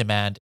there is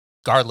demand,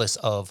 regardless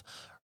of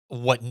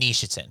what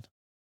niche it's in?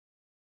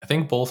 I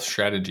think both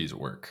strategies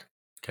work.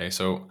 Okay,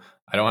 so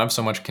I don't have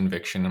so much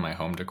conviction in my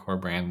home decor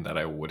brand that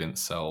I wouldn't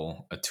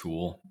sell a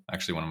tool.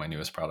 Actually, one of my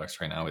newest products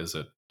right now is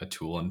a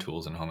tool and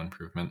tools and home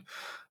improvement,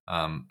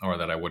 or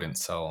that I wouldn't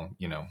sell,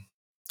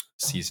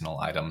 seasonal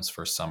items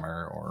for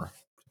summer or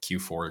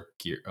Q4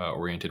 gear,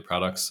 oriented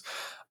products.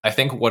 I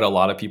think what a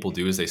lot of people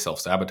do is they self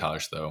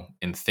sabotage though,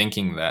 in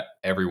thinking that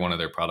every one of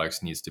their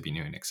products needs to be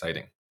new and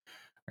exciting.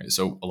 Right?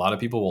 So a lot of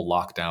people will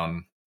lock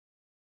down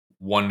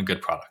one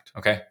good product.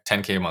 Okay.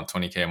 10K a month,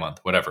 20K a month,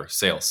 whatever,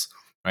 sales,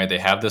 right? They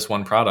have this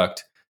one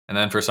product. And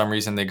then for some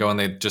reason they go and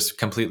they just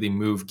completely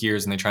move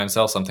gears and they try and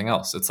sell something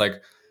else. It's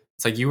like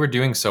you were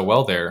doing so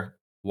well there.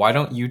 Why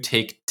don't you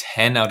take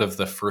 10 out of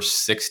the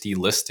first 60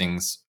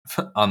 listings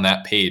on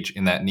that page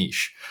in that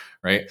niche,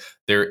 right?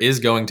 There is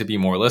going to be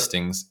more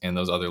listings and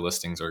those other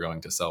listings are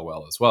going to sell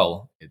well as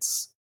well.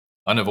 It's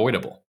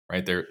unavoidable,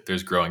 right?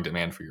 There's growing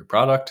demand for your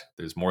product.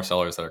 There's more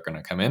sellers that are going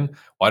to come in.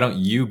 Why don't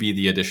you be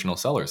the additional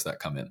sellers that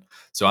come in?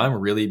 So I'm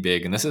really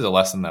big, and this is a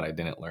lesson that I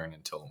didn't learn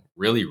until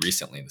really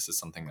recently. This is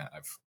something that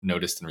I've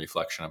noticed in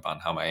reflection upon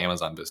how my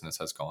Amazon business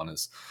has gone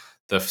is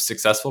the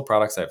successful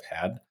products I've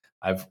had,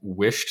 I've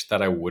wished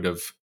that I would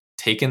have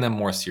taken them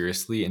more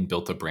seriously and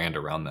built a brand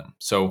around them.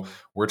 So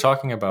we're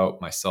talking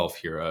about myself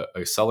here,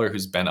 a seller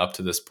who's been up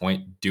to this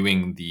point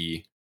doing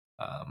the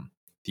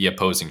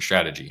opposing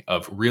strategy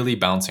of really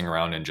bouncing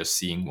around and just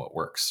seeing what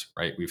works,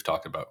 right? We've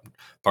talked about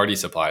party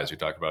supplies, we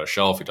talked about a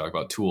shelf, we talked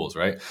about tools,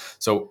 right?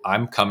 So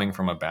I'm coming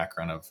from a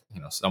background of,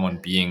 someone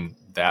being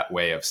that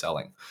way of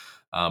selling.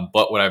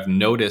 But what I've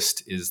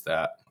noticed is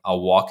that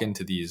I'll walk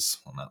into these,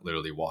 well, not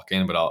literally walk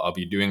in, but I'll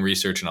be doing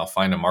research and I'll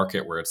find a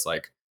market where it's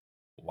like,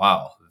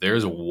 wow,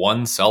 there's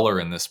one seller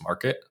in this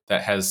market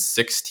that has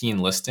 16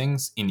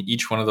 listings. In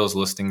each one of those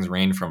listings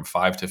range from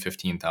 5 to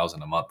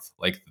 15,000 a month.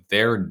 Like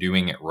they're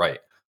doing it right.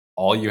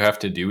 All you have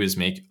to do is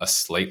make a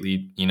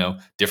slightly,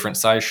 different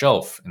size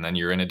shelf, and then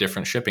you're in a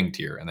different shipping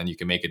tier, and then you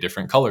can make a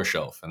different color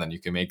shelf, and then you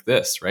can make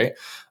this, right?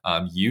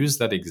 Use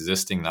that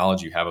existing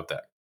knowledge you have of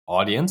that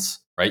audience,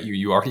 right?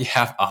 You already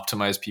have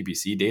optimized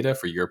PPC data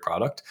for your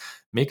product.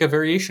 Make a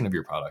variation of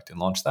your product and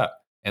launch that,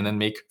 and then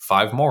make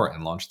 5 more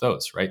and launch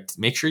those, right?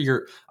 Make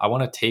sure I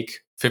want to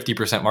take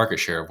 50% market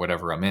share of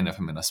whatever I'm in if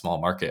I'm in a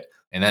small market,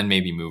 and then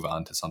maybe move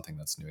on to something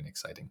that's new and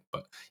exciting.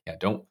 But yeah,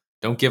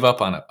 don't give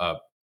up on a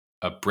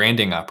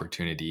branding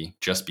opportunity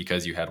just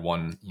because you had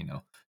one,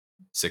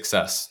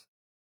 success.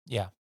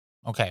 Yeah.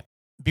 Okay.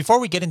 Before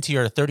we get into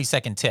your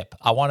 30-second tip,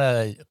 I want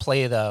to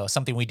play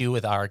something we do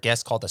with our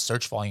guests called the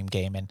search volume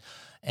game.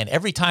 And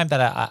every time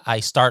that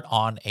I start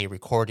on a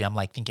recording, I'm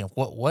like thinking,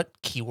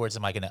 what keywords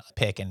am I going to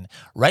pick? And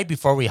right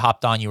before we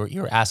hopped on, you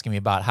were asking me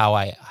about how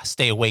I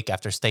stay awake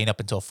after staying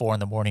up until 4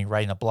 a.m.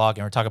 writing a blog,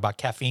 and we're talking about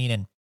caffeine.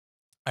 And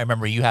I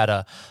remember you had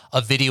a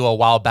video a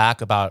while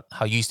back about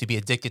how you used to be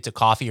addicted to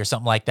coffee or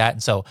something like that.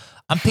 And so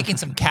I'm picking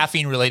some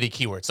caffeine related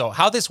keywords. So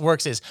how this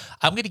works is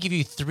I'm going to give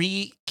you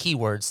 3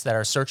 keywords that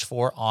are searched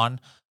for on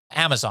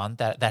Amazon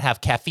that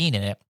have caffeine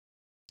in it.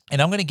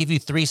 And I'm going to give you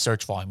 3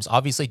 search volumes.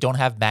 Obviously, don't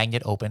have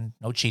Magnet open,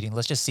 no cheating.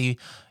 Let's just see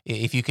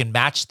if you can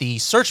match the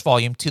search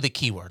volume to the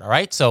keyword. All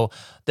right. So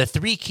the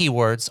 3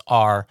 keywords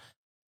are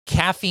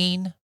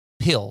caffeine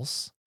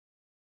pills,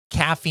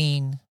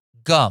 caffeine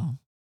gum,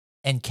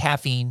 and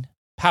caffeine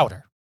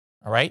powder.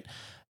 All right.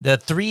 The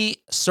 3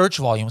 search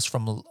volumes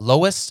from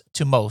lowest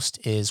to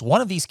most is one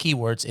of these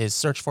keywords is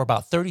searched for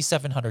about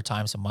 3,700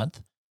 times a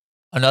month.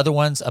 Another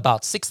one's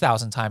about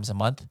 6,000 times a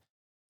month.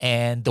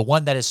 And the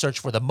one that is searched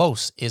for the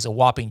most is a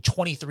whopping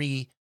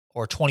 23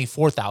 or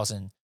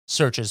 24,000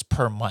 searches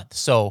per month.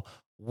 So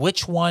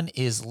which one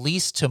is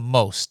least to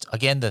most?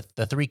 Again,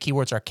 the 3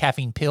 keywords are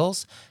caffeine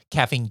pills,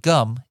 caffeine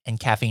gum, and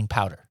caffeine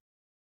powder.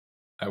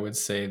 I would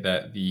say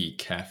that the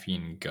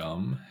caffeine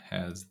gum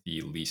has the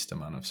least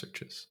amount of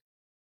searches.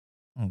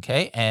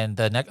 Okay, and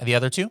the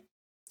other 2?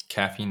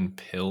 Caffeine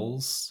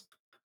pills,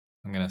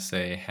 I'm going to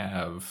say,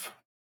 have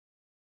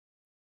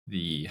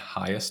the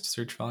highest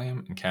search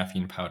volume, and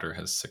caffeine powder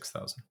has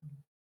 6,000.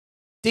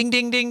 Ding,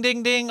 ding, ding,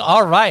 ding, ding.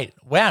 All right.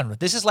 Man,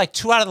 this is like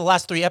 2 out of the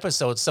last 3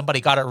 episodes. Somebody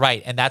got it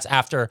right. And that's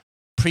after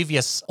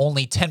previous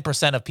only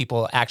 10% of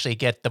people actually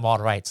get them all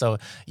right. So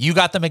you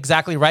got them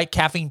exactly right.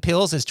 Caffeine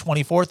pills is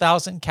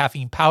 24,000,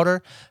 caffeine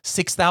powder,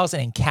 6,000,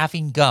 and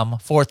caffeine gum,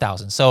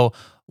 4,000. So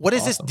what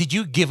is Awesome. this? Did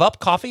you give up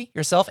coffee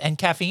yourself and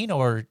caffeine,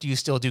 or do you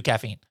still do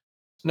caffeine?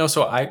 No,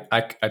 so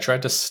I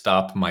tried to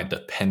stop my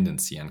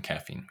dependency on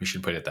caffeine. We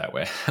should put it that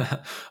way.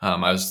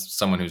 I was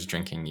someone who's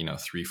drinking,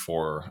 3,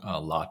 4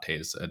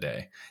 lattes a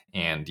day,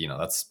 and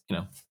that's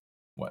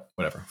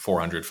whatever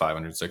 400,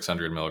 500,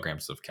 600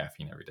 milligrams of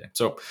caffeine every day.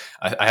 So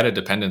I had a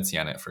dependency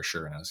on it for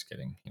sure, and I was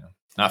getting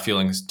not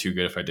feeling too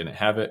good if I didn't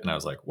have it. And I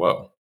was like,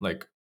 whoa,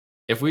 like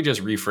if we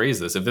just rephrase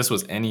this, if this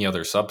was any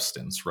other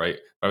substance, right?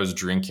 If I was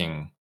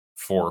drinking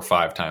 4 or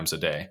 5 times a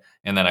day,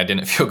 and then I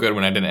didn't feel good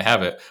when I didn't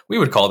have it, we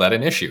would call that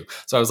an issue.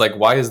 So I was like,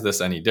 why is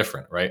this any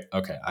different, right?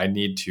 Okay, I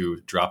need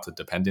to drop the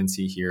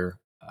dependency here.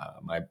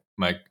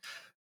 My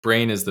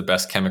brain is the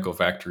best chemical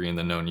factory in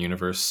the known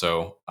universe,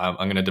 so I'm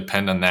going to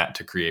depend on that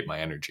to create my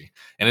energy,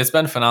 and it's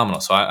been phenomenal.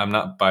 So I'm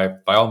not by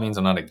all means,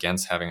 I'm not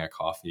against having a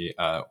coffee.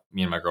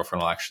 Me and my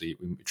girlfriend will actually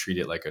treat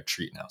it like a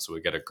treat now. So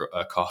we get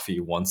a coffee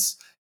once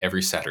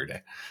every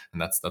Saturday,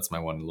 and that's my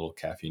one little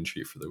caffeine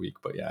treat for the week.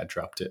 But yeah, I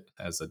dropped it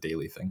as a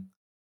daily thing.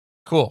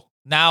 Cool.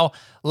 Now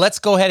let's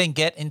go ahead and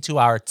get into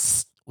our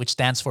which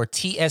stands for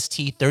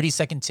TST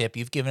 30-second tip.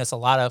 You've given us a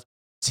lot of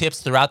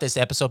tips throughout this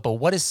episode, but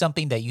what is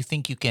something that you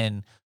think you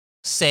can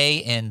say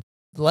in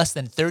less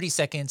than 30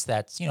 seconds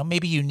that's,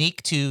 maybe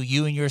unique to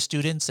you and your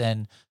students,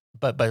 and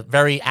but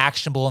very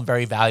actionable and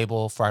very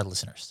valuable for our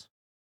listeners?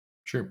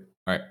 Sure.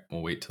 All right.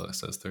 We'll wait till it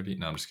says 30.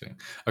 No, I'm just kidding.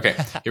 Okay.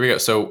 Here we go.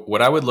 So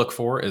what I would look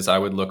for is I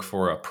would look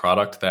for a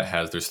product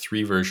that there's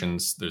 3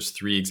 versions. There's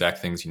 3 exact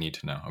things you need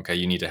to know. Okay.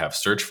 You need to have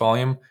search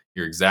volume.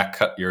 Your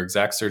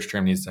exact search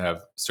term needs to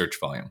have search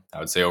volume. I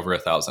would say over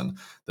 1,000.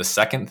 The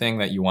second thing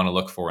that you want to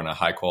look for in a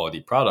high quality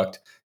product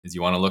is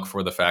you want to look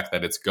for the fact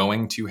that it's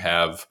going to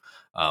have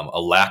a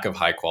lack of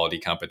high quality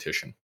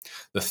competition.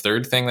 The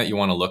third thing that you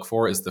want to look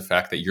for is the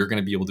fact that you're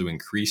going to be able to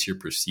increase your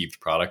perceived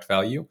product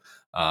value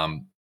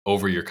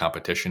over your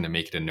competition to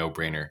make it a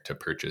no-brainer to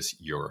purchase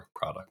your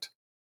product.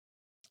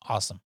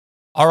 Awesome.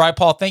 All right,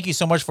 Paul, thank you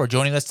so much for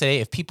joining us today.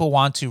 If people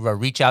want to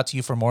reach out to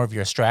you for more of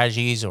your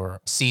strategies or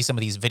see some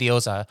of these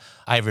videos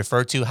I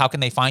referred to, how can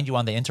they find you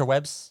on the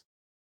interwebs?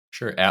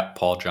 Sure, at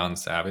Paul John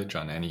Savage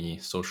on any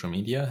social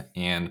media,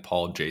 and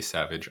Paul J.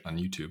 Savage on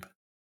YouTube.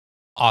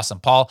 Awesome,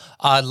 Paul.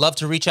 I'd love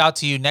to reach out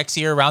to you next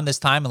year around this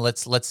time, and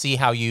let's see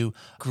how you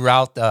grew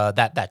out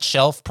that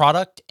shelf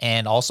product,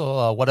 and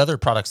also what other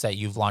products that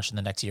you've launched in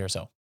the next year or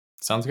so.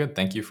 Sounds good.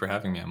 Thank you for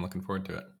having me. I'm looking forward to it.